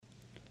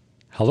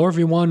Hello,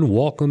 everyone.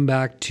 Welcome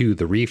back to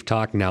the Reef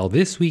Talk. Now,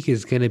 this week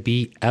is going to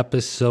be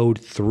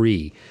episode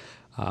 3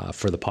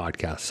 for the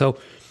podcast. So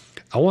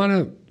I want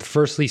to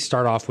firstly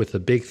start off with a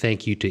big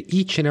thank you to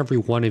each and every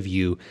one of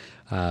you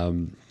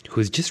who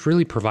has just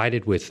really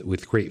provided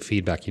with great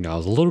feedback. I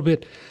was a little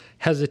bit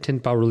hesitant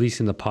about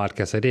releasing the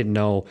podcast. I didn't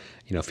know,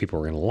 if people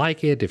were going to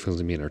like it, if it was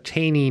going to be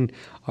entertaining,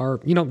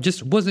 or,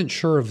 just wasn't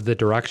sure of the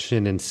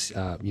direction and,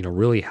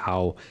 really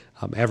how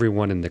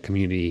everyone in the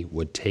community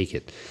would take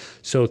it.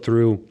 So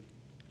through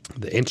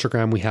the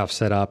Instagram we have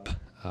set up,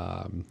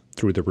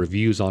 through the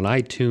reviews on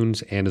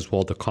iTunes, and as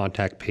well the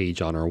contact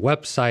page on our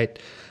website,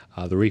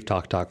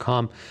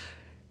 thereeftalk.com.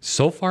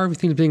 So far,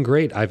 everything's been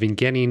great. I've been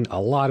getting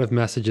a lot of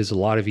messages, a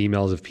lot of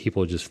emails of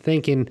people just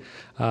thanking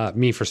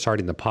me for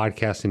starting the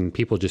podcast, and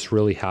people just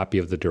really happy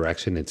of the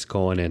direction it's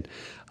going. And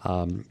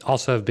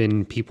also have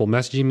been people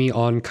messaging me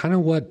on kind of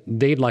what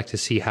they'd like to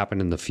see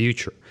happen in the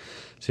future.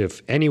 So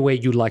if any way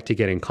you'd like to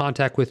get in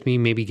contact with me,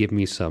 maybe give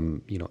me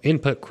some,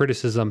 input,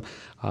 criticism,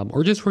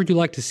 or just where you'd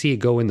like to see it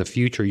go in the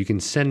future, you can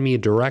send me a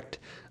direct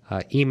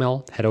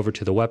email. Head over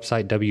to the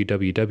website,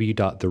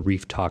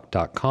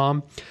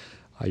 www.thereeftalk.com.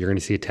 You're going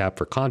to see a tab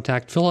for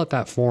contact. Fill out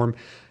that form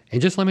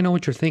and just let me know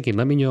what you're thinking.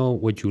 Let me know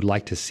what you'd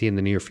like to see in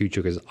the near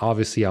future, because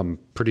obviously I'm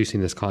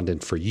producing this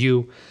content for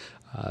you.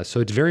 So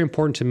it's very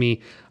important to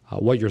me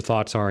what your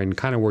thoughts are and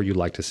kind of where you'd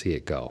like to see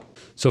it go.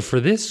 So for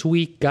this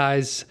week,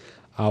 guys,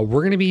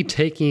 we're going to be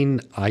taking,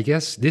 I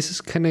guess this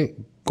is kind of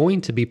going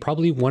to be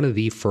probably one of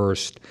the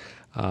first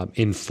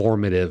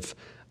informative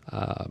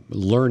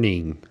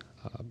learning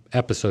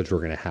episodes we're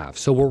going to have.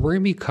 So what we're going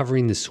to be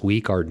covering this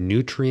week are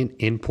nutrient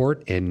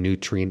import and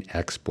nutrient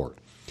export.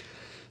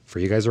 For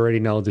you guys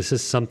already know, this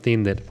is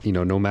something that,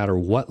 no matter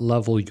what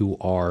level you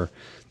are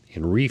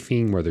in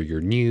reefing, whether you're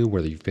new,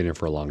 whether you've been here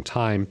for a long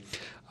time,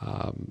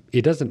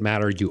 it doesn't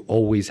matter. You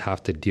always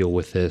have to deal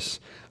with this.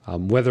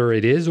 Whether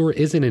it is or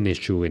isn't an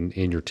issue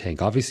in your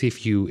tank. Obviously,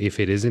 if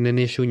it isn't an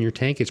issue in your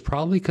tank, it's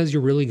probably because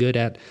you're really good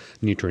at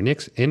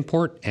nutrient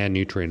import and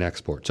nutrient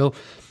export. So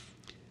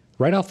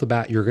right off the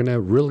bat, you're going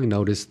to really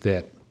notice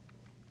that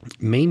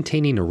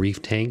maintaining a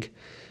reef tank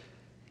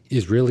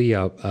is really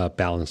a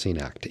balancing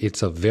act.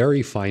 It's a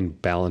very fine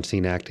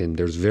balancing act, and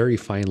there's very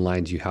fine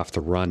lines you have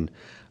to run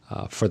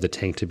for the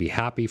tank to be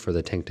happy, for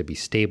the tank to be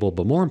stable,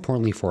 but more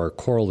importantly, for our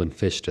coral and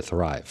fish to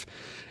thrive.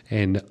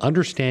 And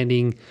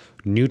understanding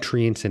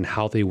nutrients and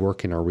how they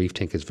work in our reef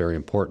tank is very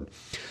important.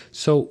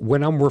 So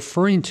when I'm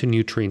referring to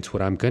nutrients,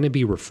 what I'm going to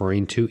be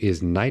referring to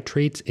is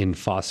nitrates and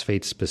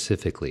phosphates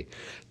specifically.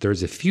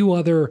 There's a few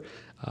other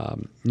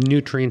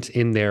nutrients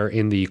in there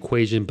in the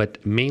equation,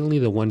 but mainly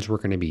the ones we're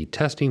going to be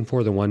testing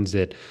for, the ones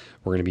that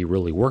we're going to be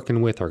really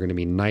working with, are going to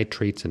be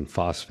nitrates and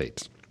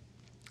phosphates.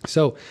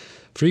 So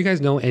for you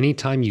guys know,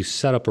 anytime you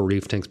set up a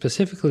reef tank,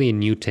 specifically a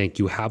new tank,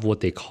 you have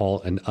what they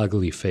call an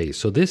ugly phase.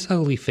 So this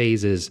ugly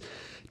phase is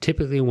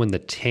typically when the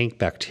tank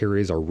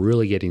bacteria are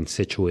really getting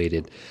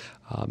situated.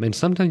 And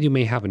sometimes you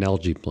may have an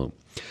algae bloom.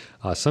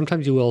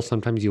 Sometimes you will,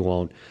 sometimes you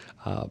won't.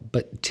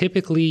 But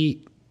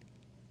typically,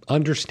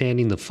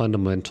 understanding the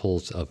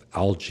fundamentals of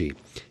algae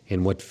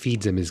and what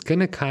feeds them is going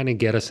to kind of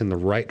get us in the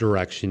right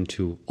direction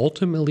to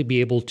ultimately be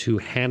able to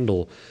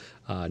handle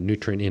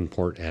nutrient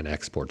import and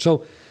export.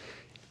 So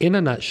in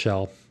a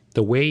nutshell,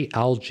 the way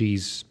algae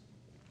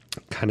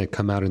kind of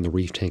come out in the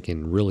reef tank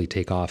and really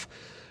take off,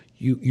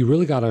 you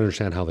really got to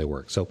understand how they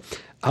work. So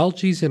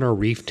algae in our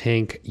reef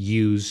tank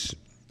use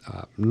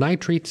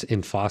nitrates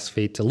and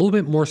phosphates, a little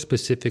bit more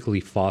specifically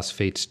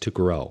phosphates, to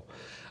grow.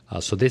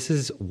 So this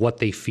is what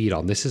they feed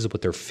on. This is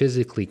what they're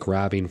physically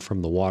grabbing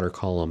from the water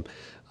column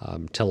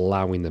to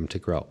allowing them to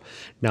grow.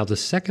 Now, the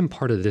second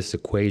part of this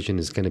equation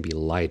is going to be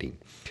lighting.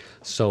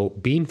 So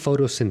being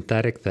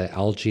photosynthetic, the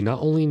algae not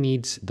only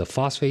needs the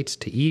phosphates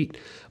to eat,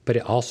 but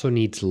it also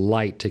needs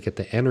light to get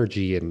the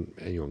energy and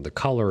the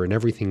color and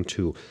everything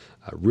to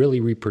really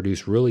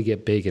reproduce, really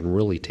get big, and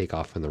really take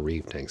off in the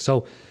reef tank.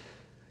 So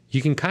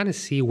you can kind of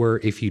see where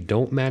if you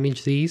don't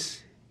manage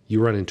these, you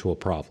run into a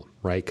problem,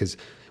 right? Because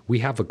we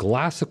have a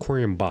glass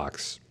aquarium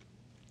box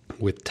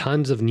with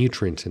tons of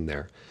nutrients in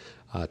there,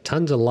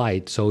 tons of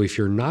light. So if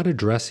you're not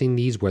addressing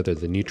these, whether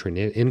the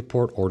nutrient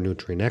import or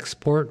nutrient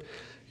export,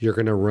 you're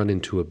going to run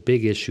into a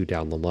big issue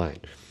down the line.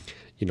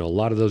 A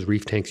lot of those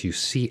reef tanks you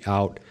see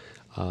out,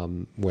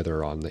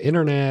 whether on the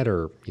internet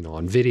or,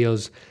 on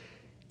videos,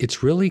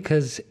 it's really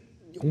because,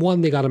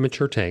 one, they got a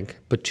mature tank,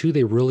 but two,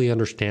 they really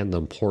understand the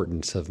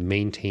importance of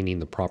maintaining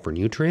the proper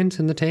nutrients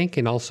in the tank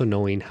and also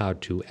knowing how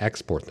to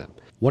export them.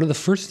 One of the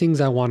first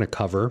things I want to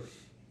cover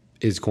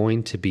is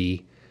going to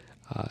be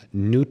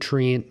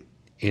nutrient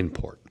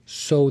import.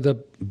 So the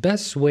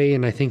best way,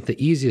 and I think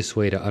the easiest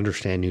way to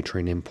understand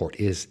nutrient import,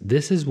 is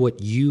this is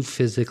what you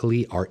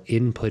physically are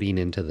inputting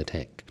into the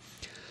tank.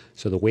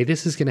 So the way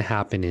this is going to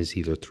happen is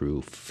either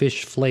through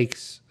fish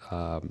flakes,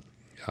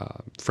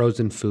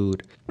 frozen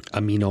food,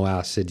 amino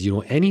acids,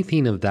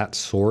 anything of that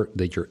sort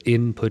that you're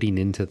inputting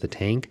into the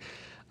tank,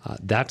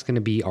 that's going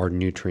to be our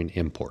nutrient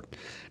import.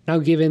 Now,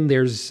 given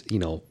there's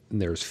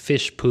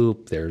fish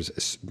poop,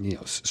 there's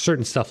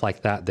certain stuff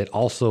like that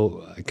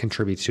also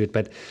contributes to it,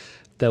 but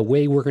the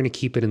way we're going to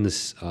keep it in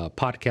this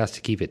podcast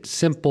to keep it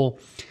simple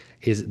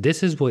is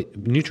this is what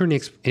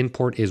nutrient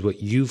import is,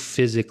 what you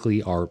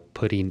physically are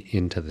putting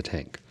into the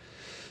tank.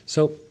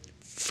 So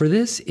for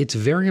this, it's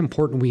very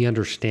important we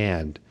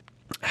understand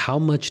how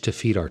much to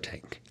feed our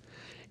tank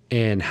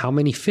and how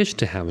many fish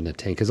to have in the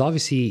tank. Because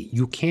obviously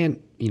you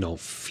can't,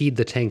 feed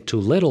the tank too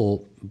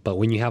little, but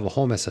when you have a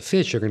whole mess of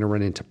fish, you're going to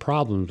run into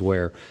problems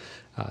where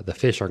the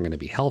fish aren't going to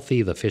be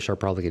healthy. The fish are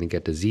probably going to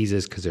get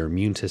diseases because their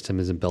immune system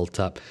isn't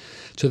built up.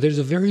 So there's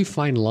a very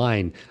fine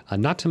line,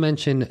 not to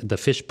mention the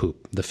fish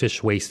poop, the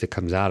fish waste that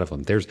comes out of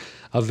them. There's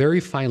a very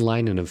fine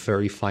line and a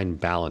very fine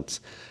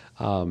balance.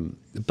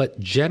 But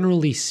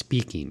generally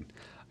speaking,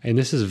 and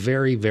this is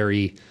very,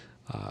 very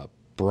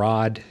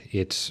broad,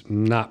 it's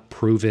not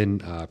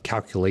proven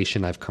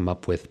calculation I've come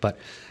up with, but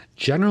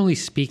generally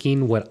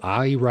speaking, what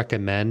I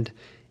recommend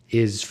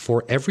is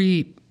for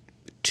every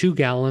 2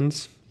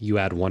 gallons, you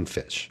add 1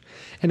 fish.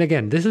 And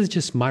again, this is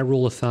just my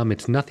rule of thumb.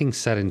 It's nothing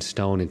set in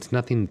stone. It's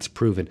nothing that's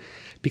proven.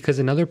 Because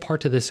another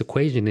part to this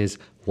equation is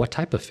what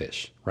type of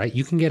fish, right?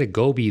 You can get a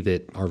goby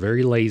that are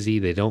very lazy.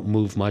 They don't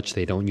move much.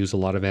 They don't use a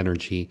lot of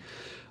energy.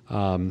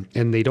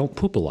 And they don't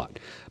poop a lot.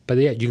 But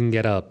yeah, you can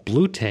get a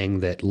blue tang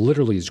that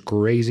literally is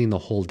grazing the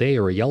whole day,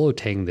 or a yellow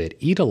tang that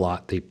eat a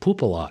lot. They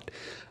poop a lot.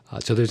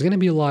 So there's going to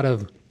be a lot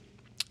of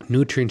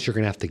nutrients you're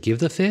going to have to give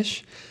the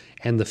fish.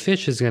 And the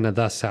fish is going to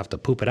thus have to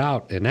poop it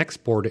out and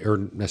poop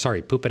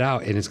it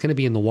out, and it's going to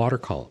be in the water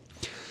column.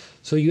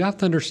 So you have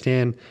to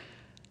understand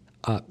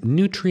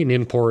nutrient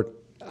import.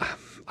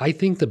 I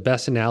think the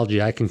best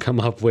analogy I can come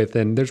up with,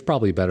 and there's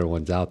probably better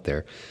ones out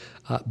there,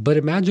 but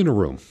imagine a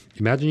room.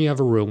 Imagine you have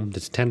a room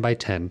that's 10 by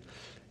 10,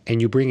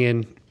 and you bring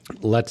in,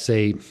 let's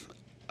say,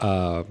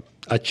 a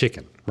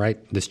chicken, right?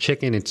 This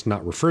chicken, it's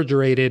not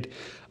refrigerated.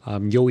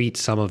 You'll eat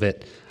some of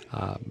it.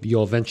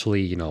 You'll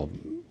eventually,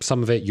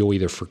 some of it you'll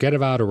either forget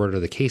about or whatever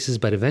the case is,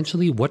 but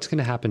eventually what's going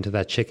to happen to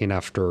that chicken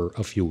after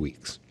a few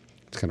weeks?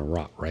 It's going to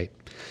rot, right?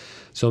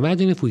 So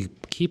imagine if we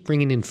keep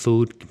bringing in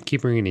food,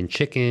 keep bringing in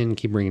chicken,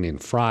 keep bringing in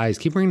fries,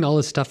 keep bringing all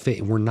this stuff,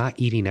 and we're not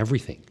eating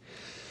everything.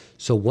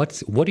 So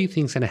what do you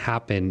think is going to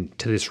happen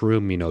to this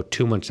room,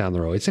 2 months down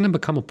the road? It's going to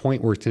become a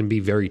point where it's going to be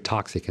very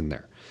toxic in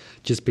there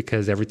just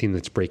because everything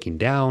that's breaking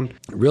down,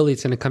 really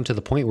it's going to come to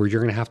the point where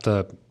you're going to have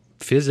to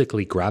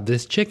physically grab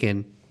this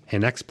chicken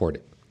and export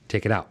it,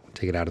 take it out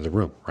of the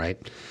room, right?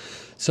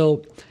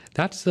 So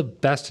that's the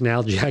best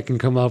analogy I can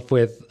come up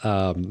with.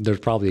 There's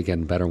probably,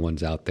 again, better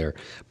ones out there,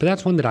 but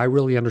that's one that I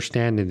really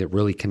understand and that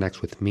really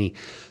connects with me.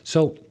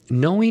 So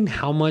knowing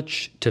how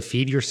much to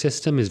feed your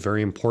system is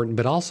very important,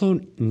 but also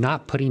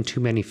not putting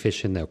too many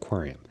fish in the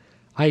aquarium.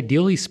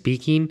 Ideally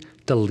speaking,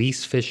 the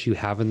least fish you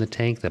have in the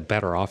tank, the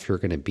better off you're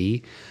going to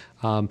be.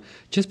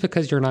 Just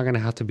because you're not going to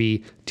have to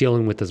be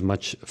dealing with as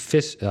much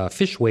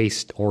fish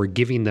waste or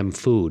giving them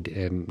food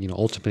and,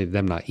 ultimately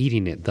them not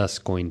eating it, thus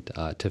going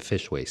to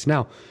fish waste.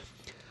 Now,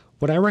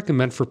 what I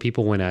recommend for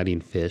people when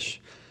adding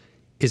fish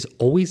is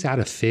always add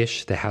a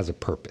fish that has a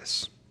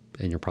purpose.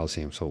 And you're probably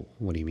saying, so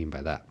what do you mean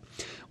by that?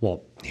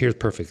 Well, here's a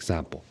perfect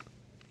example.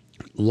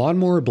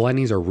 Lawnmower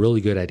blennies are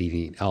really good at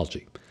eating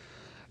algae.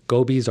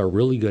 Gobies are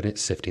really good at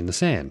sifting the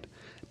sand.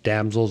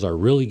 Damsels are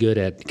really good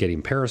at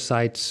getting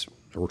parasites,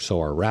 or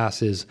so are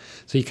wrasses.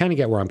 So you kind of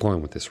get where I'm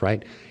going with this,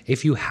 right?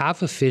 If you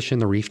have a fish in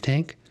the reef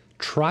tank,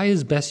 try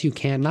as best you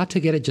can not to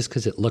get it just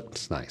because it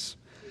looks nice.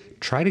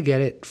 Try to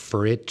get it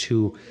for it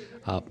to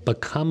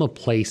become a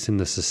place in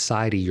the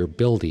society you're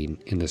building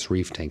in this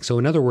reef tank. So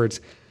in other words,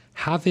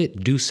 have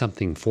it do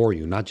something for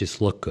you, not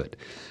just look good.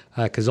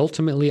 Because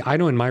ultimately, I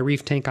know in my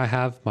reef tank I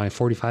have, my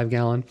 45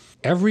 gallon,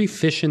 every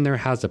fish in there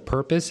has a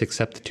purpose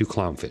except the 2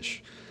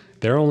 clownfish.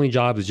 Their only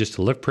job is just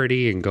to look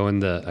pretty and go in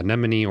the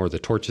anemone or the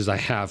torches I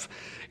have,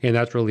 and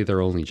that's really their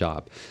only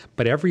job.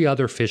 But every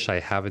other fish I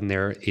have in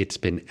there, it's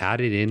been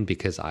added in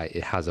because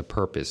it has a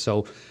purpose.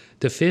 So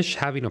the fish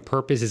having a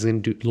purpose is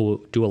going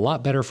to do a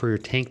lot better for your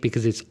tank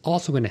because it's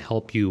also going to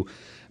help you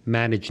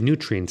manage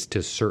nutrients to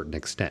a certain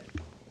extent.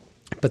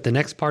 But the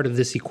next part of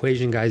this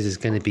equation, guys, is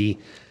going to be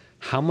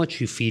how much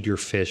you feed your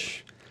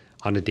fish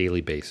on a daily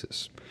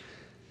basis.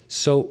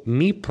 So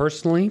me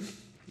personally,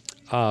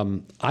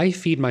 I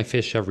feed my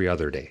fish every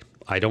other day.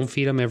 I don't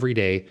feed them every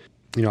day.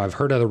 I've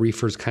heard other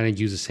reefers kind of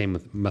use the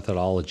same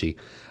methodology.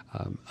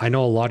 I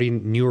know a lot of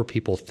newer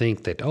people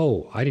think that,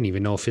 I didn't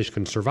even know a fish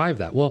can survive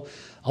that. Well,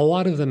 a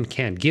lot of them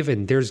can,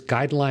 given there's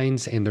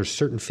guidelines and there's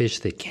certain fish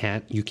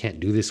that you can't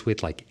do this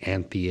with, like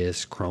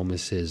Anthias,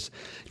 chromises.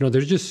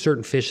 There's just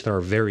certain fish that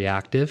are very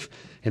active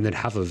and that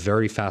have a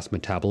very fast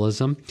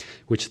metabolism,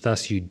 which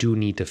thus you do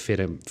need to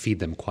feed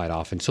them quite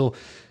often. So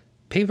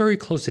pay very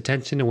close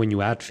attention to when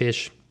you add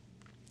fish,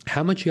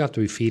 how much you have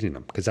to be feeding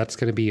them, because that's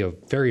going to be a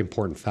very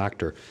important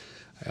factor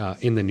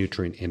in the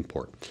nutrient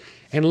import.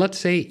 And let's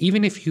say,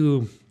 even if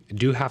you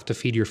do have to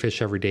feed your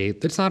fish every day,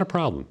 that's not a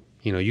problem.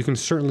 You can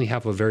certainly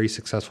have a very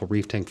successful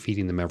reef tank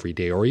feeding them every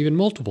day or even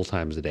multiple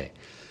times a day.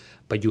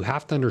 But you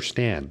have to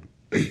understand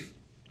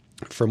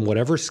from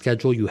whatever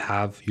schedule you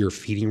have your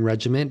feeding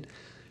regimen,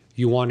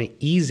 you want to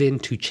ease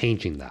into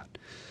changing that.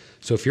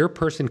 So if you're a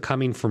person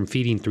coming from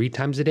feeding 3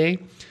 times a day,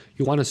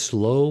 You want to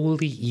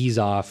slowly ease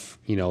off.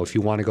 If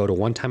you want to go to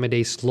 1 time a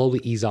day, slowly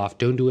ease off.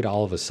 Don't do it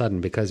all of a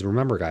sudden, because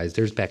remember, guys,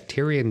 there's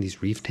bacteria in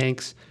these reef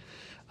tanks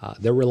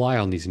that rely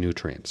on these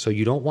nutrients. So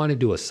you don't want to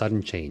do a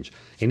sudden change.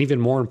 And even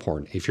more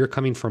important, if you're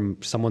coming from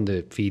someone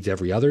that feeds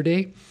every other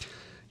day,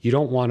 you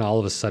don't want to all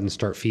of a sudden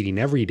start feeding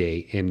every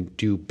day and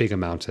do big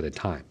amounts at a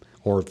time,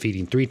 or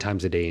feeding 3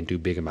 times a day and do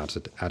big amounts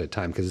at a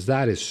time, because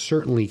that is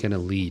certainly going to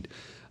lead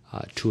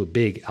to a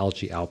big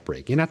algae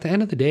outbreak. And at the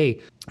end of the day,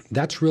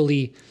 that's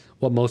really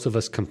what most of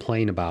us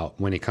complain about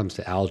when it comes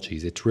to algae.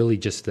 It's really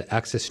just the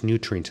excess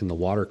nutrients in the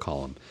water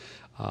column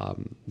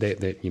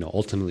that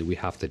ultimately we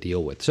have to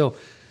deal with. So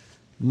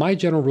my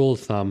general rule of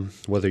thumb,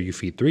 whether you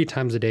feed 3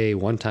 times a day,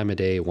 1 time a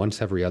day,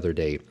 once every other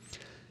day,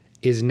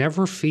 is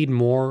never feed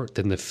more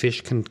than the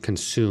fish can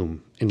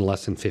consume in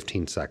less than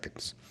 15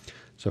 seconds.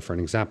 So for an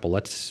example,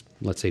 let's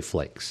say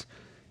flakes.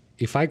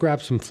 If I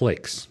grab some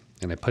flakes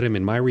and I put them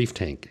in my reef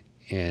tank,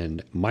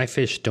 and my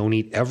fish don't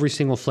eat every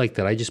single flake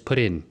that I just put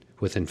in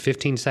within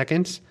 15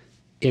 seconds,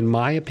 in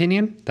my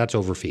opinion, that's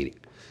overfeeding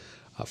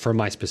for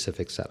my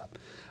specific setup.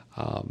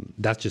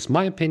 That's just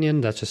my opinion.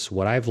 That's just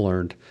what I've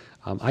learned.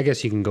 I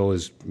guess you can go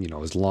as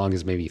long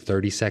as maybe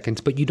 30 seconds,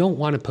 but you don't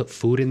want to put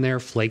food in there,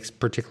 flakes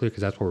particularly,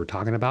 because that's what we're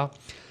talking about.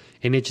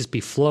 And it just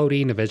be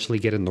floating, eventually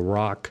get in the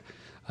rock,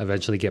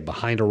 eventually get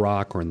behind a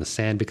rock or in the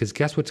sand, because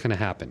guess what's going to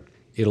happen?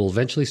 It'll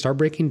eventually start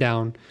breaking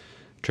down,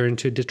 turn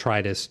into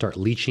detritus, start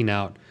leaching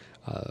out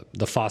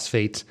the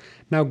phosphates.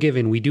 Now,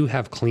 given we do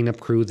have cleanup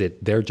crew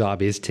that their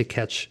job is to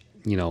catch,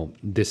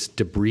 this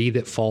debris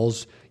that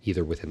falls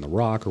either within the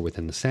rock or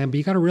within the sand, but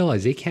you got to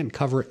realize they can't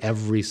cover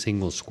every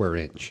single square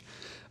inch.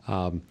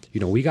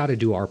 We got to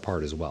do our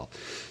part as well.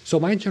 So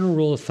my general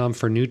rule of thumb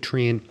for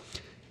nutrient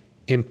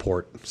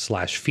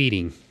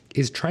import/feeding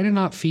is try to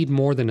not feed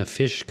more than a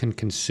fish can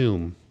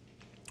consume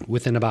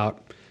within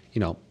about,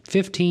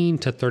 15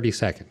 to 30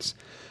 seconds.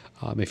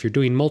 If you're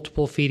doing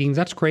multiple feedings,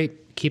 that's great.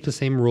 Keep the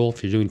same rule.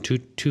 If you're doing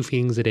two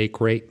feedings a day,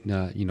 great.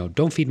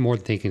 Don't feed more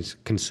than they can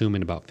consume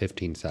in about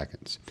 15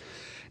 seconds.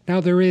 Now,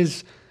 there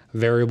is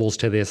variables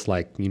to this,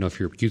 like, if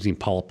you're using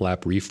polyp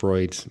lap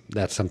reefroids,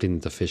 that's something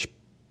that the fish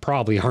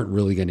probably aren't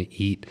really going to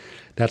eat.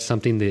 That's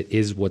something that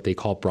is what they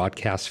call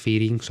broadcast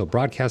feeding. So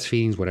broadcast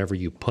feeding is whenever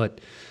you put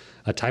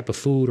a type of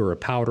food or a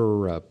powder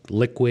or a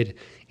liquid,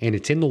 and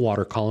it's in the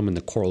water column and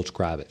the corals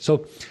grab it.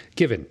 So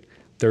given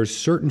there's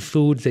certain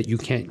foods that you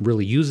can't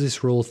really use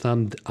this rule of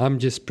thumb, I'm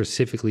just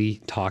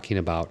specifically talking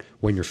about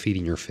when you're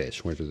feeding your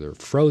fish, whether they're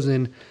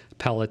frozen,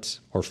 pellets,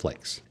 or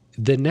flakes.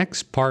 The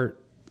next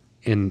part,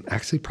 and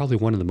actually probably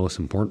one of the most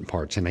important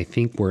parts, and I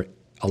think where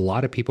a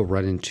lot of people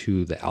run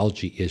into the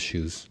algae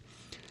issues,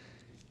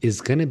 is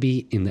going to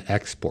be in the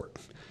export.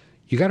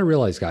 You got to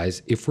realize,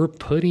 guys, if we're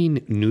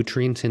putting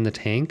nutrients in the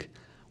tank,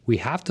 we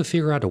have to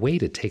figure out a way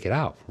to take it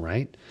out,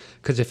 right?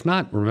 Because if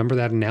not, remember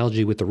that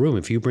analogy with the room.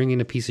 If you bring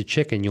in a piece of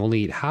chicken, you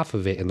only eat half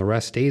of it and the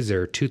rest stays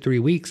there 2-3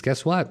 weeks,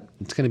 guess what?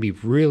 It's going to be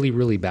really,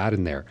 really bad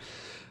in there,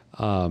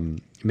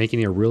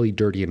 making it a really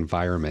dirty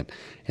environment.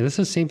 And this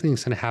is the same thing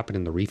that's going to happen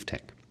in the reef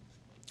tank.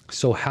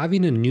 So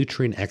having a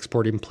nutrient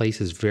export in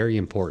place is very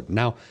important.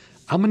 Now,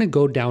 I'm going to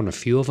go down a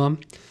few of them.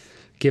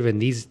 Given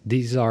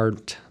these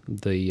aren't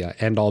the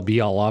end-all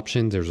be-all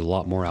options, there's a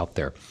lot more out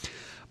there.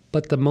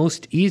 But the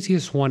most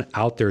easiest one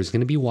out there is going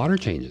to be water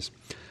changes.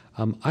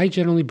 I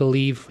generally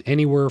believe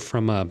anywhere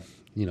from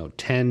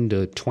 10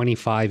 to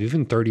 25,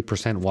 even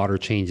 30% water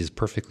change is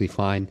perfectly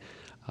fine.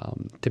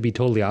 To be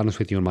totally honest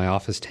with you, in my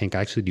office tank,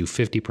 I actually do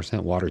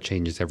 50% water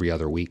changes every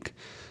other week.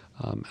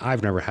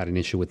 I've never had an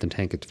issue with the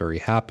tank. It's very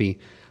happy.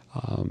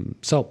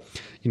 So,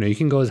 you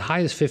can go as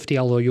high as 50,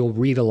 although you'll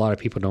read a lot of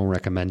people don't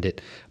recommend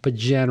it. But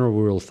general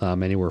rule of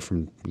thumb, anywhere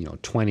from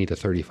 20 to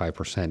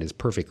 35% is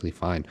perfectly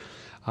fine.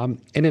 And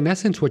in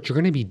essence, what you're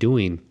going to be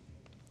doing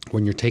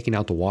when you're taking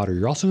out the water,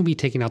 you're also going to be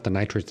taking out the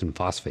nitrates and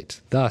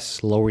phosphates,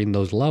 thus lowering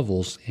those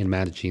levels and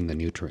managing the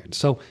nutrients.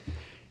 So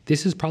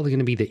this is probably going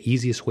to be the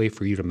easiest way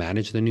for you to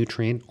manage the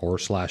nutrient or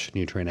 /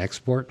 nutrient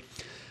export.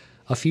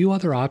 A few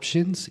other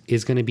options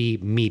is going to be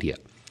media.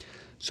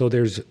 So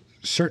there's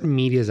certain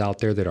medias out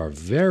there that are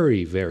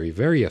very, very,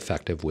 very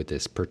effective with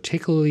this,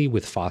 particularly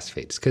with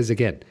phosphates. Because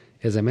again,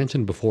 as I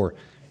mentioned before,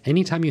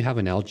 anytime you have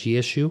an algae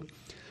issue,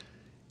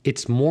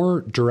 it's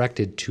more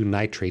directed to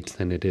nitrates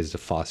than it is to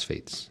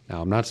phosphates.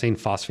 Now, I'm not saying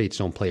phosphates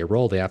don't play a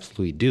role. They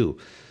absolutely do.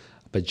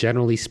 But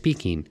generally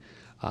speaking,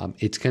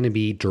 it's going to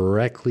be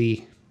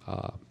directly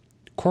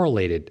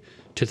correlated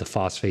to the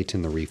phosphates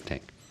in the reef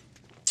tank.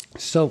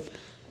 So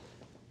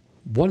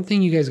one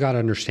thing you guys got to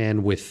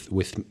understand with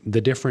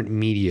the different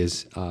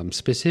medias,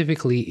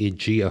 specifically in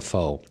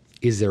GFO,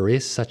 is there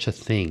is such a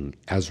thing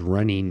as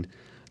running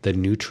the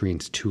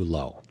nutrients too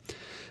low.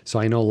 So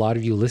I know a lot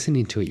of you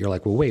listening to it, you're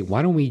like, well, wait,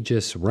 why don't we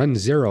just run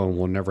 0 and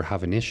we'll never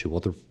have an issue?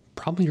 Well, the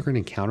problem you're going to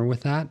encounter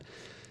with that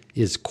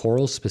is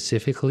corals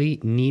specifically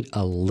need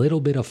a little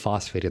bit of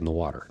phosphate in the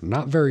water,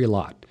 not very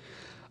lot.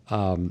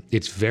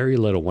 It's very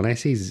little. When I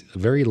say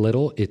very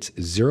little, it's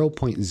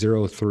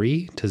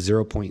 0.03 to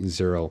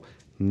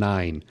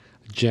 0.09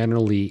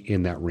 generally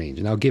in that range.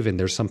 Now, given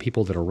there's some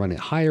people that are running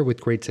it higher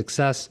with great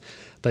success,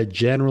 but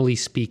generally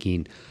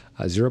speaking,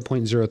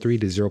 0.03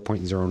 to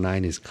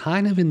 0.09 is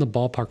kind of in the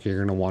ballpark you're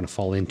going to want to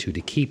fall into to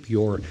keep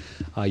your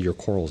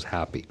corals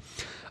happy.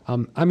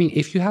 I mean,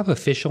 if you have a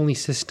fish-only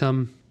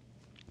system,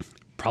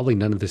 probably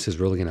none of this is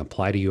really going to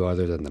apply to you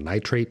other than the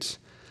nitrates,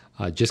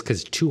 just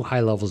because too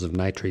high levels of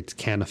nitrates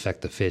can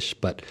affect the fish.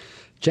 But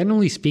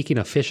generally speaking,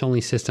 a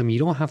fish-only system, you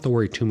don't have to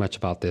worry too much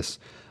about this.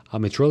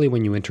 It's really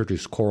when you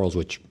introduce corals,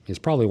 which is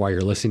probably why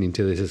you're listening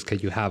to this, is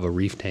because you have a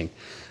reef tank.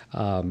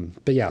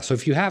 But yeah, so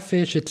if you have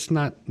fish, it's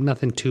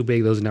nothing too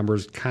big. Those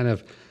numbers kind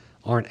of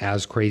aren't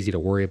as crazy to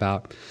worry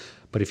about.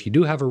 But if you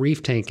do have a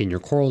reef tank and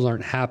your corals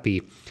aren't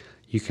happy,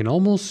 you can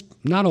almost,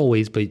 not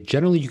always, but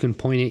generally you can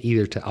point it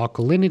either to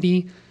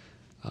alkalinity,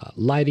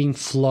 lighting,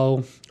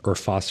 flow, or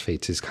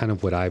phosphates is kind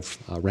of what I've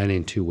ran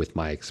into with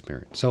my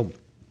experience. So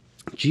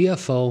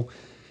GFO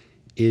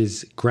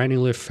is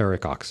granular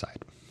ferric oxide.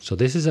 So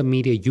this is a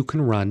media you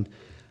can run.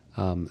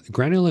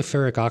 Granular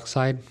ferric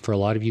oxide, for a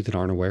lot of you that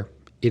aren't aware,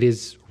 it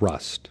is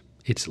rust.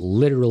 It's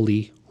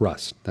literally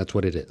rust. That's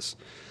what it is.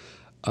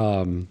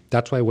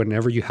 That's why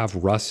whenever you have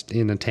rust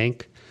in a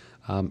tank,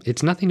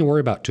 it's nothing to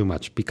worry about too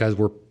much because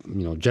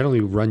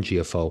generally we run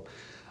GFO.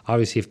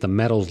 Obviously, if the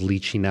metal's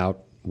leaching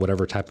out,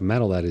 whatever type of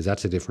metal that is,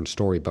 that's a different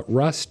story. But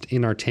rust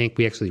in our tank,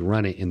 we actually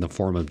run it in the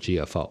form of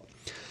GFO.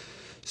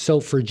 So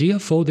for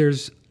GFO,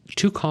 there's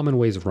two common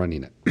ways of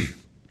running it.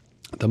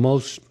 The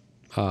most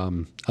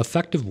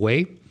effective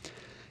way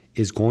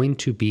is going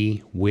to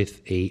be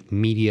with a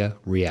media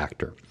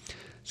reactor.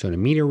 So in a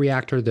media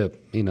reactor,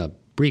 in a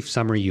brief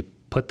summary, you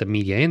put the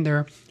media in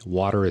there,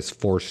 water is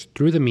forced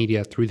through the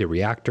media, through the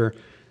reactor,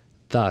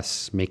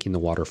 thus making the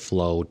water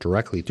flow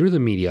directly through the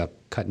media,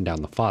 cutting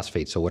down the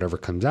phosphate. So whatever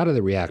comes out of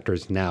the reactor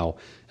is now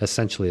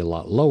essentially a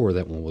lot lower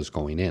than what was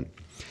going in.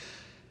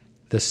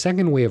 The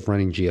second way of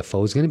running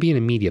GFO is going to be in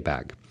a media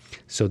bag.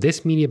 So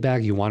this media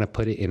bag, you want to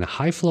put it in a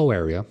high flow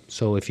area.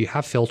 So if you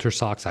have filter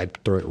socks, I'd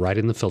throw it right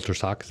in the filter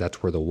sock because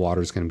that's where the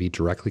water is going to be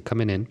directly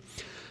coming in.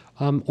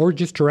 Or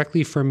just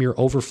directly from your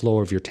overflow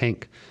of your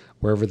tank,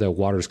 wherever the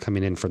water is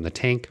coming in from the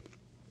tank.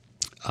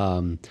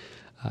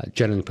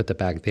 Generally put the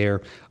bag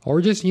there. Or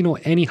just,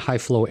 any high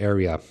flow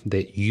area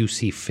that you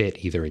see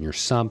fit either in your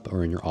sump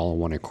or in your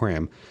all-in-one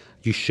aquarium.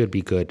 You should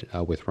be good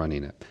with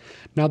running it.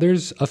 Now,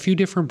 there's a few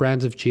different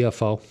brands of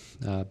GFO.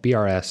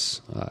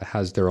 BRS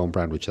has their own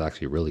brand, which is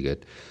actually really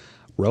good.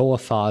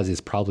 RoaFoz is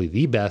probably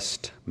the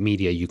best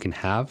media you can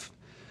have.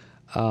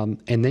 And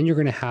then you're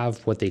going to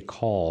have what they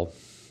call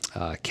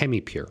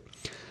ChemiPure.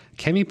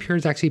 ChemiPure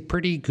is actually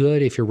pretty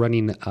good if you're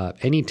running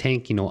any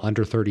tank,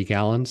 under 30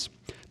 gallons.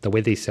 The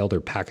way they sell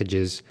their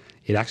packages,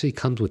 it actually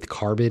comes with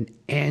carbon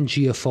and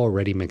GFO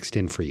already mixed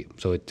in for you.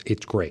 So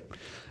it's great.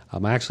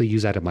 I actually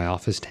use that in my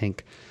office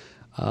tank.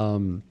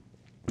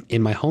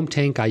 In my home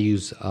tank, I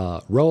use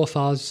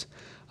RoaFoz.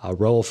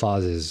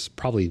 RoaFoz is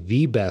probably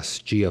the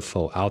best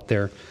GFO out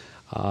there.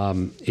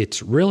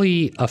 It's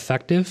really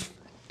effective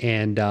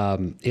and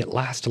it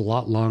lasts a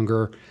lot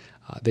longer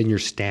than your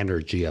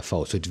standard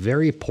GFO. So it's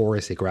very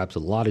porous. It grabs a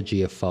lot of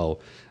GFO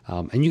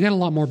and you get a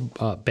lot more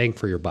bang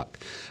for your buck.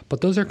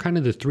 But those are kind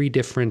of the three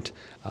different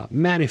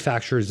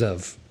manufacturers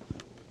of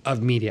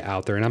media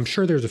out there. And I'm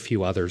sure there's a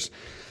few others.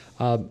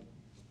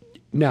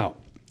 Now,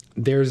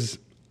 there's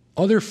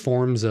other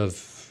forms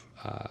of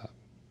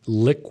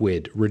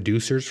liquid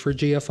reducers for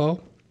GFO.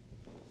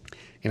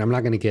 And I'm not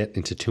going to get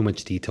into too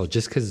much detail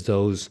just because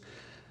those,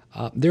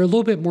 they're a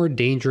little bit more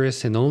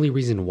dangerous. And the only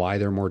reason why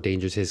they're more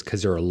dangerous is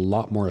because they're a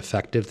lot more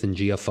effective than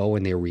GFO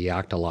and they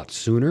react a lot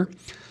sooner.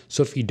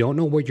 So if you don't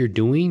know what you're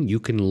doing, you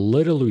can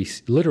literally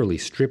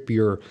strip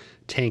your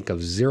tank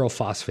of zero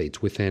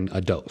phosphates within a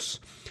dose.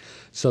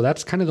 So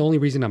that's kind of the only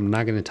reason I'm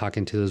not going to talk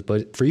into this.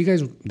 But for you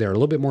guys that are a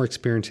little bit more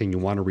experienced and you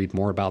want to read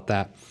more about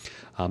that,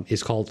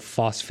 it's called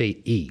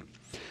Phosphate E.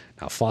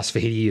 Now,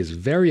 Phosphate E is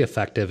very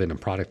effective in a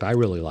product I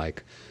really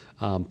like.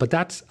 But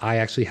I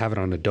actually have it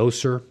on a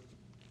doser.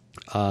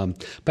 But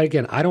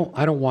again, I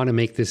don't want to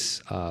make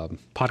this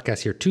podcast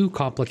here too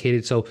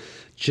complicated. So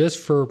just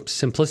for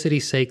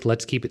simplicity's sake,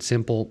 let's keep it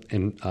simple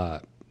and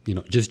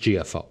just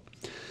GFO.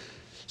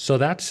 So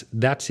that's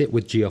it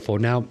with GFO.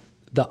 Now,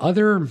 the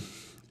other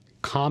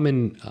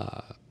common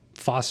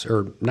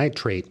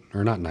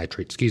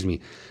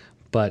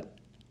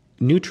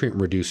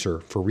nutrient reducer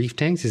for reef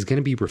tanks is going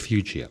to be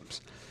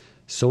refugiums.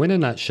 So in a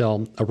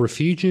nutshell, a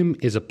refugium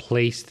is a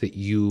place that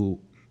you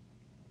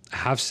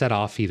have set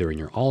off either in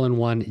your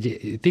all-in-one.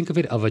 Think of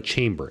it of a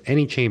chamber,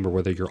 any chamber,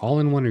 whether you're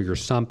all-in-one or your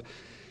sump.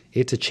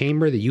 It's a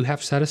chamber that you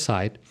have set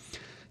aside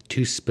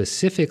to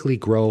specifically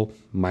grow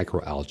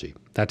microalgae.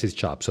 That's its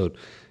job. So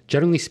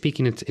generally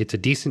speaking, it's a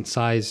decent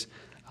size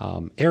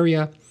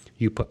area.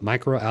 You put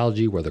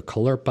microalgae, whether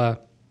Caulerpa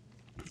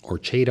or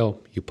Chaeto,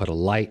 you put a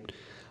light,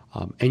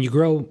 and you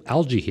grow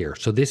algae here.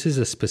 So this is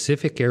a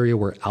specific area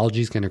where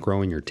algae is going to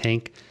grow in your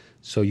tank.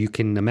 So you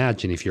can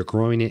imagine if you're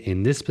growing it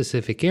in this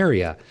specific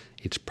area,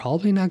 it's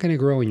probably not going to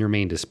grow in your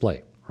main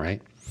display,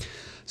 right?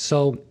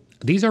 So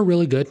these are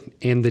really good.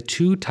 And the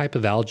two type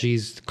of algae,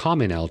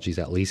 common algae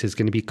at least, is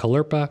going to be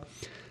Caulerpa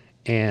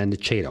and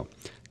Chaeto.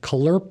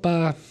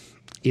 Caulerpa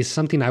is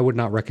something I would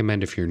not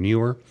recommend if you're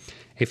newer.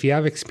 If you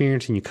have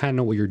experience and you kind of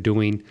know what you're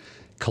doing,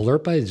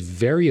 Caulerpa is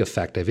very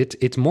effective.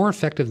 It's more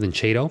effective than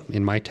Chaeto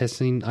in my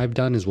testing I've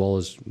done, as well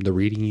as the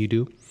reading you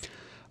do.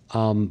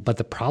 But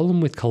the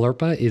problem with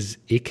Caulerpa is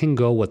it can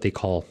go what they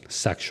call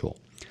sexual.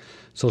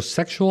 So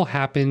sexual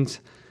happens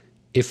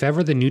if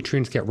ever the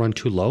nutrients get run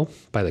too low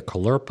by the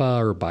Caulerpa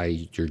or by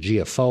your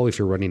GFO, if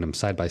you're running them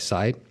side by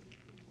side.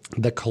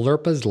 The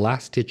Caulerpa's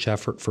last ditch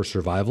effort for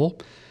survival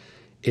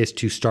is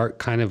to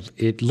start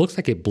it looks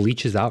like it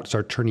bleaches out,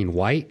 start turning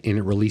white, and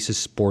it releases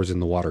spores in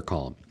the water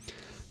column.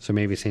 So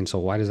maybe saying, so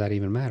why does that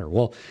even matter?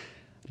 Well,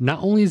 not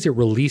only is it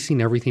releasing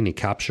everything it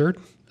captured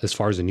as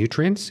far as the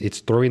nutrients,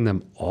 it's throwing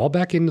them all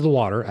back into the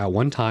water at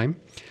one time.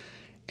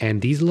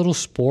 And these little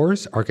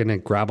spores are going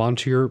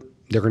to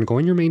they're going to go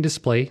in your main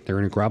display, they're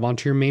going to grab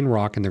onto your main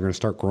rock, and they're going to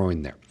start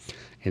growing there.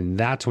 And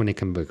that's when it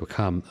can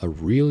become a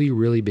really,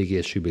 really big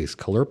issue, because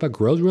Caulerpa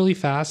grows really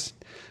fast,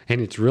 and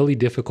it's really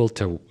difficult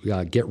to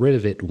get rid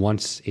of it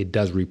once it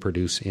does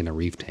reproduce in a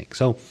reef tank.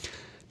 So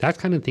that's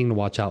kind of thing to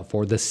watch out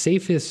for. The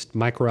safest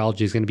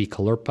microalgae is going to be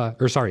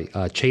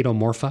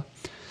Chaetomorpha.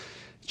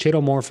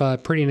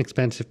 Chaetomorpha, pretty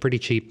inexpensive, pretty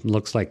cheap.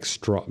 Looks like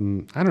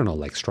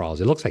like straws.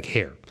 It looks like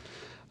hair.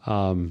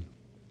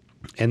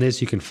 And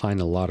this you can find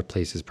in a lot of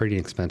places, pretty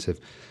inexpensive.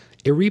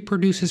 It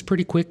reproduces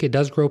pretty quick. It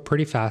does grow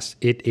pretty fast.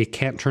 It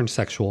can't turn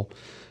sexual.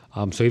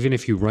 So even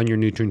if you run your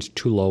nutrients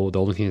too low, the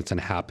only thing that's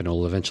going to happen,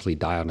 it'll eventually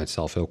die on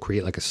itself. It'll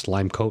create like a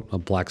slime coat, a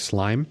black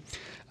slime,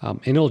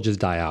 and it'll just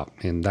die out.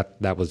 And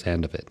that was the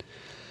end of it.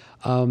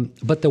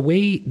 But the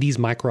way these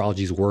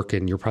microalgae work,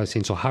 and you're probably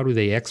saying, so how do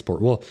they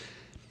export? Well,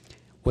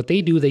 what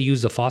they do, they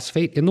use the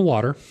phosphate in the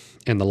water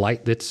and the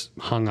light that's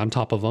hung on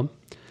top of them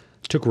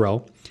to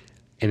grow.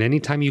 And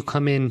anytime you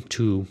come in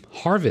to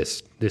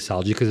harvest this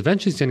algae, because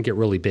eventually it's going to get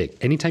really big,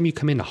 anytime you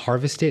come in to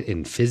harvest it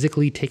and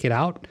physically take it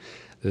out,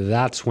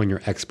 that's when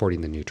you're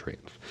exporting the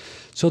nutrients.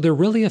 So they're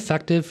really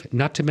effective,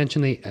 not to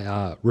mention the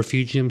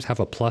refugiums have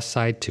a plus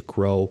side to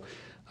grow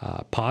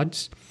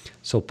pods.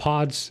 So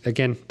pods,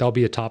 again, that'll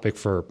be a topic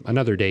for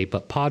another day,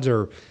 but pods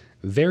are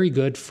very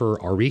good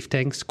for our reef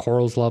tanks.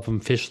 Corals love them,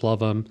 fish love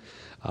them,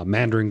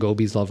 mandarin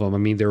gobies love them. I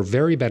mean, they're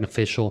very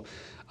beneficial,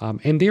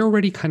 and they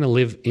already kind of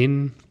live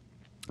in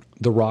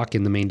the rock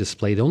in the main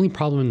display. The only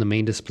problem in the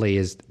main display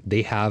is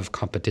they have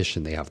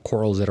competition. They have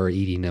corals that are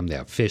eating them. They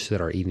have fish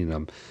that are eating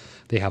them.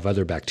 They have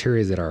other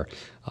bacteria that are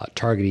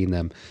targeting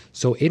them.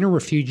 So in a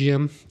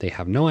refugium, they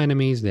have no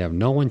enemies. They have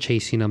no one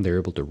chasing them. They're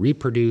able to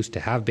reproduce, to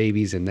have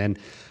babies, and then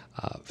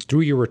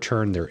through your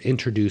return, they're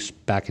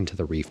introduced back into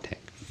the reef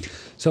tank.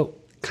 So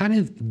kind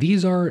of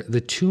these are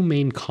the two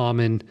main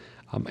common,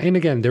 and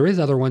again, there is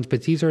other ones,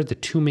 but these are the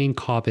two main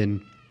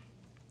common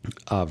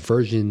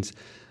versions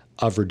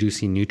of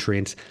reducing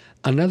nutrients.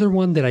 Another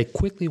one that I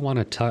quickly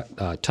want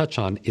to touch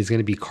on is going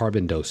to be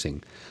carbon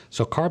dosing.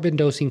 So carbon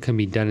dosing can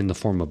be done in the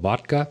form of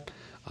vodka.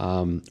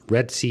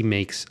 Red Sea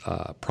makes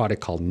a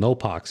product called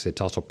Nopox. It's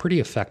also pretty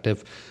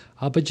effective.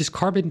 But just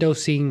carbon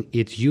dosing,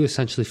 it's you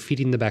essentially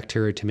feeding the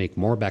bacteria to make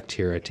more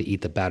bacteria to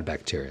eat the bad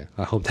bacteria.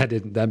 I hope that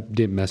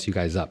didn't mess you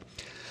guys up.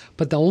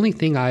 But the only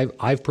thing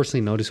I've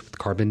personally noticed with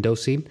carbon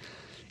dosing,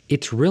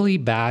 it's really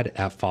bad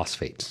at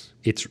phosphates.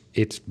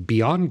 It's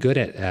beyond good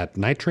at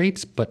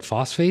nitrates, but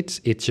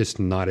phosphates, it's just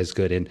not as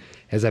good. And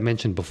as I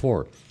mentioned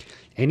before,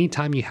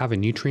 anytime you have a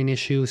nutrient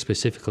issue,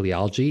 specifically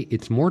algae,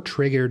 it's more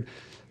triggered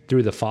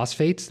through the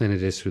phosphates than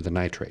it is through the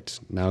nitrates.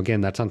 Now,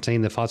 again, that's not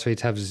saying the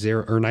phosphates have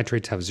zero or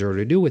nitrates have zero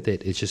to do with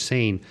it. It's just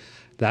saying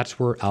that's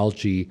where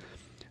algae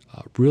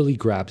really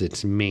grabs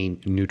its main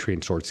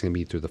nutrient source. It's going to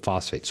be through the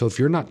phosphate. So if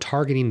you're not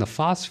targeting the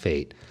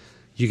phosphate,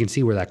 you can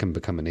see where that can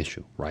become an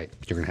issue, right?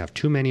 You're going to have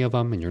too many of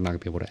them and you're not going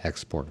to be able to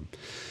export them.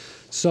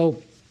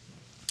 So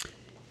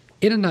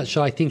in a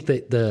nutshell, I think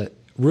that the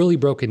really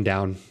broken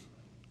down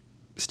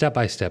step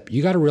by step,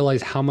 you got to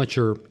realize how much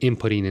you're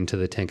inputting into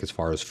the tank as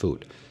far as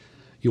food.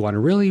 You want to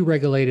really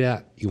regulate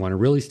it. You want to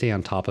really stay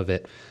on top of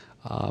it.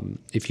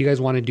 If you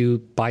guys want to do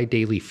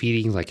bi-daily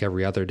feedings like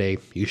every other day,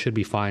 you should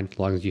be fine as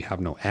long as you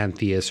have no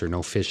anthias or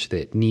no fish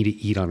that need to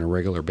eat on a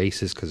regular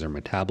basis because of their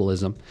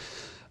metabolism.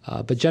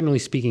 But generally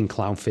speaking,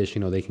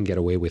 clownfish, they can get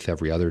away with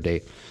every other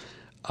day.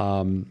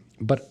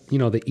 But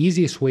the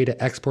easiest way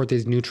to export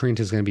these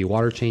nutrients is going to be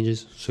water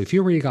changes. So if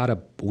you already got a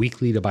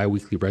weekly to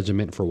bi-weekly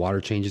regimen for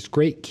water changes,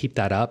 great, keep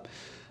that up.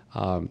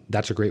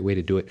 That's a great way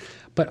to do it.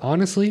 But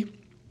honestly,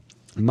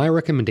 my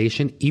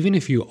recommendation, even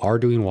if you are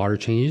doing water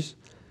changes,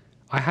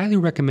 I highly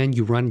recommend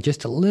you run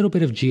just a little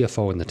bit of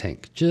GFO in the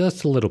tank,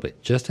 just a little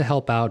bit, just to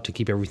help out, to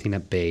keep everything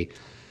at bay.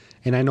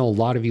 And I know a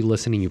lot of you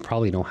listening, you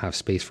probably don't have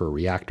space for a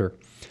reactor.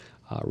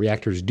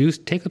 Reactors do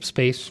take up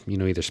space,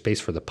 either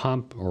space for the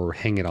pump or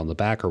hang it on the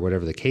back or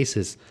whatever the case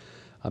is.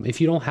 If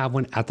you don't have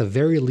one, at the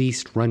very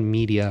least, run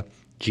media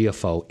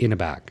GFO in a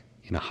bag,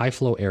 in a high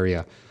flow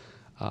area.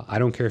 I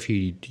don't care if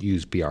you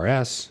use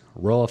BRS,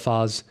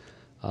 ROAFAS.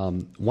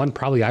 One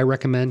probably I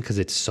recommend because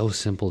it's so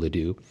simple to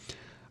do.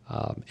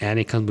 and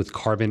it comes with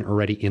carbon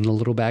already in the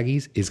little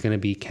baggies, is going to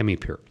be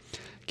ChemiPure.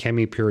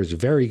 ChemiPure is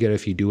very good.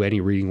 If you do any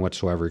reading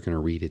whatsoever, you're going to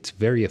read. It's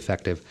very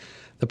effective.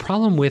 The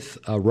problem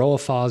with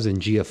ROAFOS and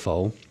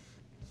GFO,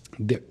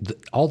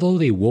 although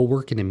they will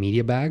work in a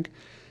media bag,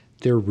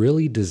 they're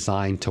really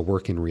designed to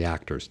work in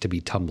reactors, to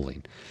be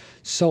tumbling.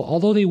 So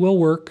although they will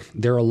work,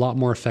 they're a lot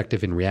more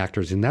effective in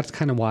reactors. And that's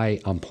kind of why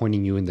I'm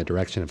pointing you in the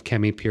direction of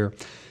ChemiPure,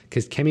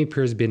 because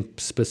ChemiPure has been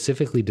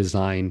specifically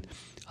designed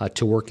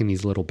to work in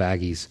these little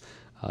baggies,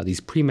 these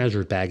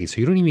pre-measured baggies.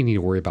 So you don't even need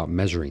to worry about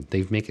measuring.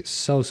 They make it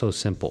so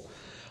simple.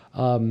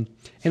 And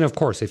of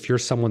course, if you're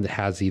someone that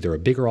has either a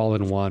bigger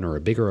all-in-one or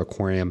a bigger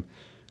aquarium,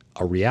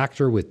 a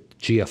reactor with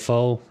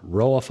GFO,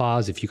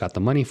 ROAFOS, if you got the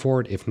money for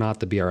it. If not,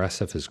 the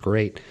BRSF is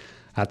great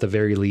at the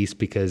very least,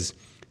 because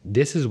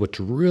this is what's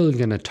really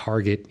going to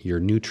target your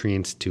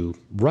nutrients to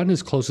run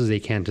as close as they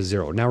can to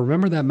zero. Now,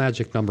 remember that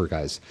magic number,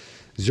 guys.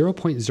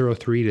 0.03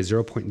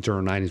 to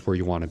 0.09 is where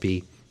you want to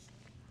be.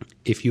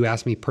 If you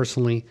ask me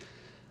personally,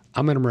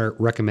 I'm going to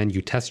recommend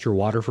you test your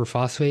water for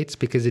phosphates,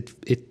 because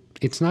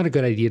it's not a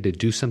good idea to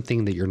do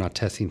something that you're not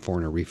testing for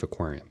in a reef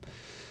aquarium.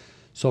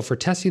 So for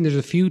testing, there's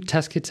a few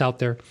test kits out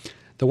there.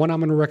 The one I'm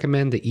going to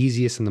recommend, the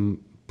easiest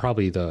and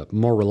probably the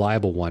more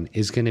reliable one,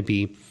 is going to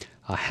be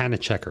a Hanna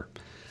Checker.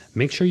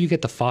 Make sure you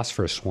get the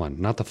phosphorus one,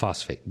 not the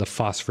phosphate, the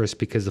phosphorus,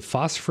 because the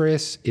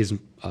phosphorus is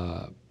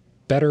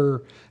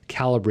better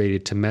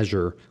calibrated to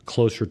measure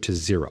closer to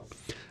zero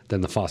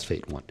than the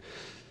phosphate one.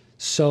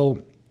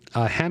 So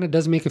Hanna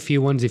does make a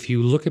few ones. If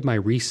you look at my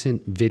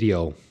recent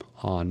video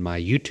on my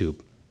YouTube,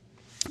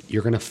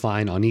 you're going to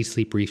find on Eat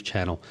Sleep Reef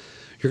channel,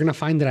 you're going to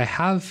find that I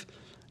have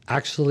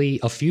actually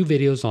a few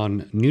videos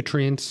on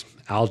nutrients,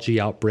 algae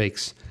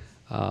outbreaks.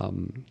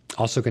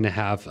 Also going to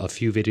have a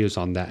few videos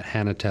on that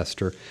Hanna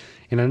tester.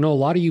 And I know a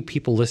lot of you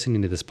people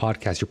listening to this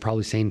podcast, you're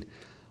probably saying,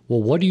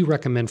 well, what do you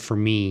recommend for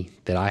me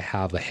that I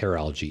have a hair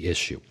algae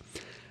issue?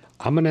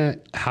 I'm going to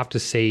have to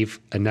save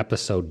an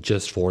episode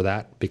just for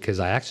that, because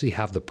I actually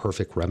have the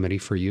perfect remedy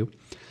for you.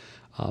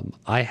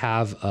 I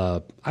have,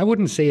 I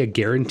wouldn't say a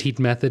guaranteed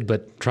method,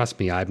 but trust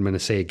me, I'm going to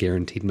say a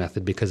guaranteed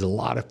method, because a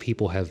lot of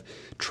people have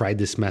tried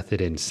this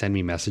method and send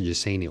me messages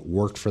saying it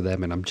worked for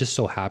them. And I'm just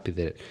so happy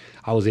that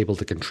I was able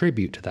to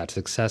contribute to that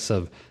success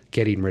of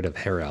getting rid of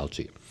hair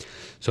algae.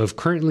 So if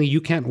currently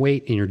you can't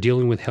wait and you're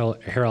dealing with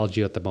hair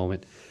algae at the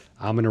moment,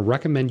 I'm going to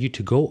recommend you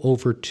to go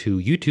over to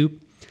YouTube,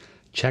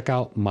 check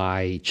out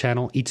my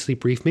channel, Eat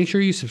Sleep Reef. Make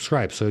sure you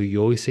subscribe so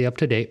you always stay up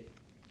to date,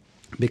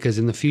 because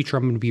in the future,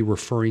 I'm going to be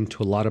referring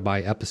to a lot of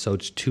my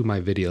episodes to my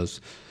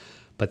videos,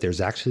 but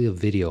there's actually a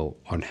video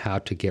on how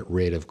to get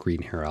rid of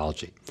green hair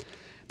algae.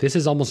 This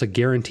is almost a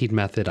guaranteed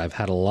method. I've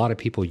had a lot of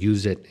people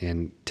use it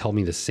and tell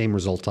me the same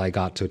results I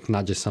got. So it's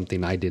not just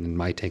something I did in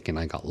my tank and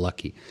I got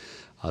lucky.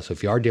 So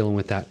if you are dealing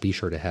with that, be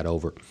sure to head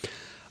over.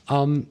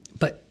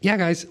 But yeah,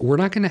 guys, we're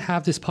not going to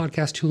have this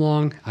podcast too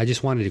long. I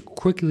just wanted to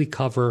quickly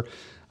cover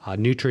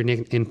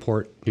nutrient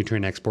import,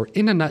 nutrient export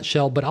in a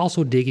nutshell, but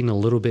also digging a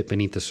little bit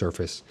beneath the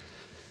surface.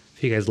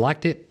 If you guys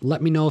liked it,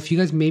 let me know. If you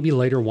guys maybe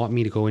later want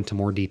me to go into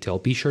more detail,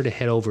 be sure to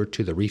head over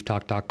to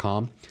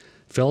thereeftalk.com,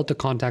 fill out the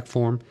contact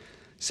form,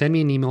 send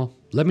me an email.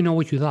 Let me know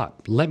what you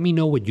thought. Let me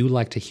know what you'd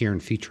like to hear in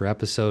future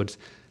episodes.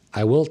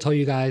 I will tell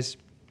you guys,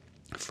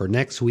 for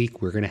next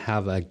week, we're going to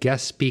have a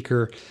guest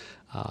speaker,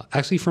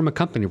 actually from a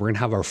company. We're going to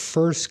have our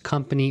first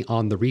company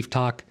on the Reef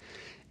Talk,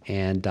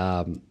 and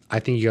I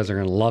think you guys are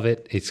going to love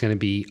it. It's going to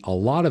be a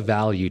lot of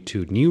value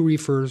to new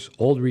reefers,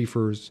 old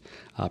reefers,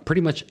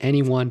 pretty much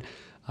anyone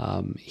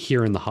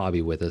here in the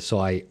hobby with us. So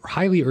I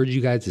highly urge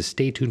you guys to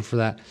stay tuned for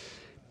that.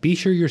 Be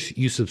sure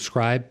you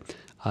subscribe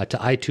to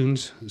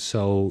iTunes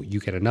so you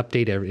get an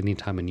update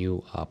anytime a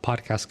new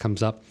podcast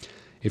comes up.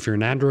 If you're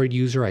an Android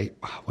user,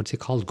 what's it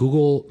called?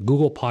 Google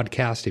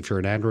Podcast if you're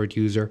an Android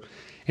user.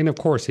 And of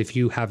course, if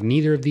you have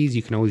neither of these,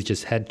 you can always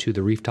just head to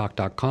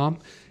thereeftalk.com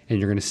and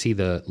you're going to see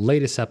the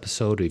latest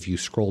episode if you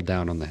scroll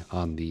down on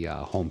the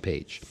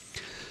homepage.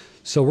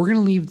 So we're going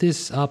to leave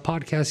this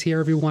podcast here,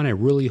 everyone. I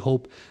really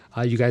hope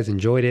you guys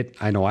enjoyed it.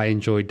 I know I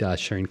enjoyed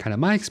sharing kind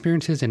of my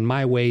experiences and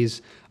my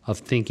ways of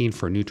thinking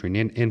for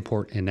nutrient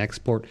import and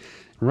export.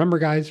 Remember,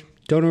 guys,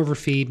 don't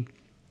overfeed.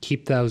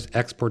 Keep those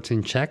exports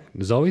in check.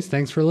 As always,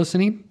 thanks for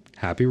listening.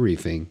 Happy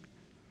reefing.